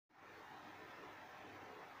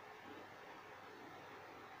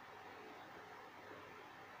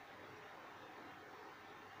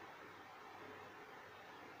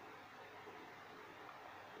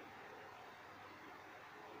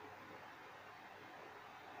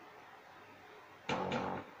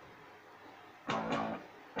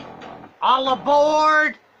All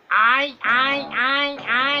aboard! Aye.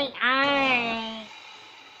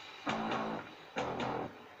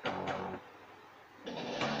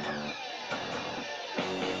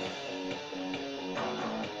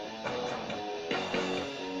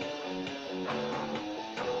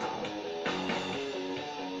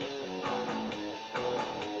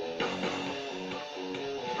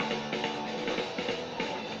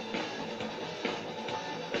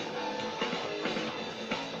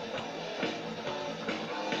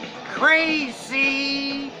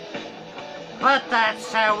 Crazy, but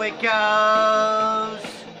that's how it goes.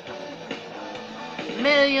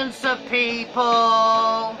 Millions of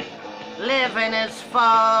people living as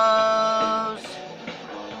foes.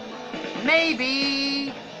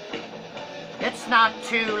 Maybe it's not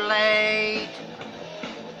too late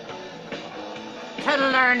to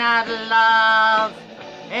learn how to love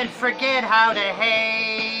and forget how to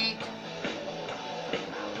hate.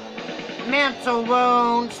 Mental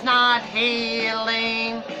wounds not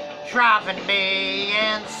healing, driving me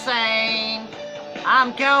insane.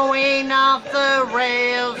 I'm going off the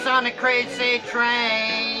rails on a crazy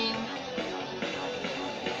train.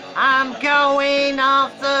 I'm going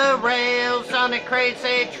off the rails on a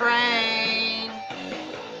crazy train.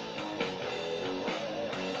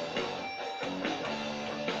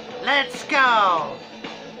 Let's go.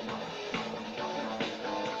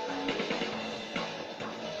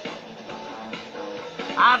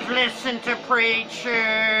 I've listened to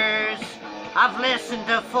preachers, I've listened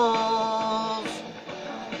to fools,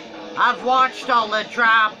 I've watched all the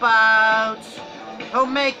dropouts who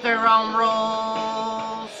make their own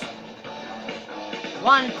rules.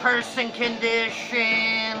 One person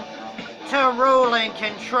condition to rule and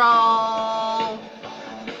control.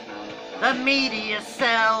 The media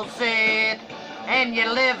sells it and you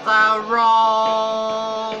live the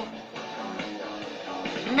role.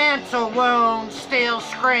 Mental wounds still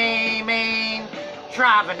screaming,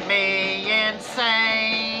 driving me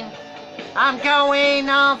insane. I'm going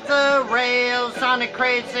off the rails on a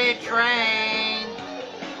crazy train.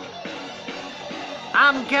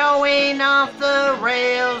 I'm going off the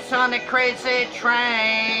rails on a crazy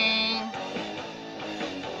train.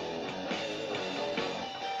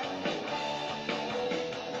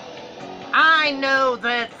 I know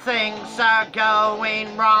that things are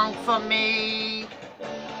going wrong for me.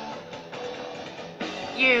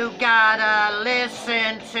 You gotta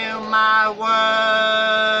listen to my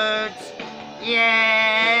words,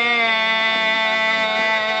 yeah.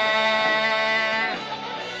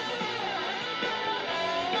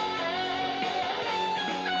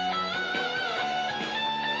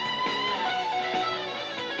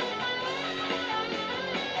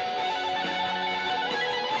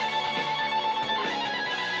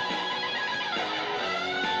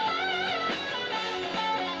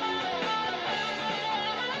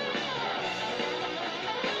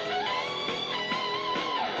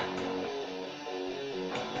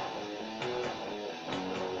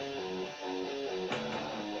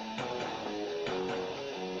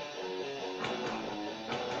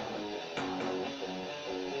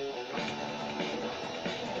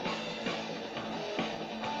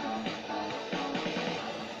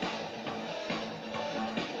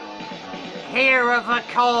 Hear of a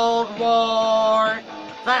Cold War,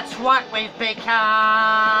 that's what we've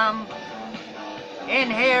become.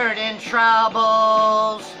 Inheriting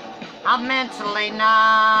troubles, I'm mentally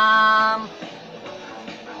numb.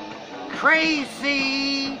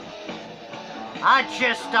 Crazy, I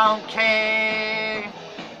just don't care.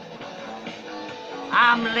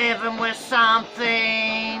 I'm living with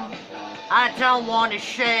something I don't want to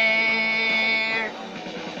share.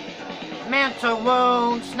 Mental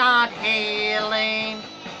wounds not healing,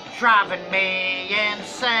 driving me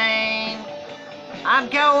insane. I'm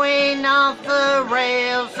going off the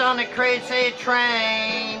rails on a crazy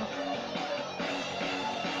train.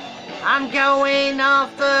 I'm going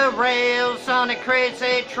off the rails on a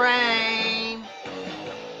crazy train.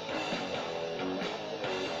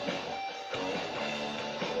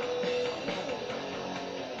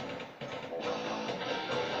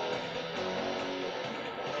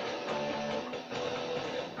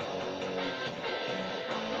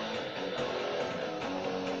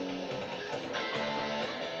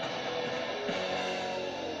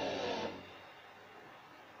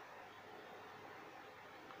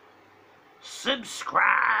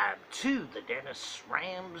 Subscribe to the Dennis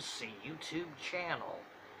Ramsay YouTube channel.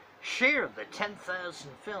 Share the 10,000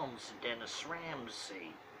 films of Dennis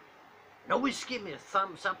Ramsay. And always give me a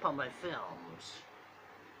thumbs up on my films.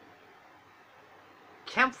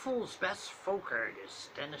 Kempful's best folk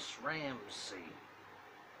artist, Dennis Ramsay.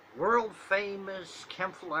 world famous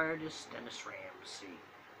chemical artist Dennis Ramsay.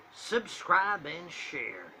 Subscribe and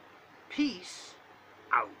share. Peace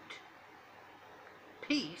out.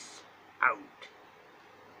 Peace out.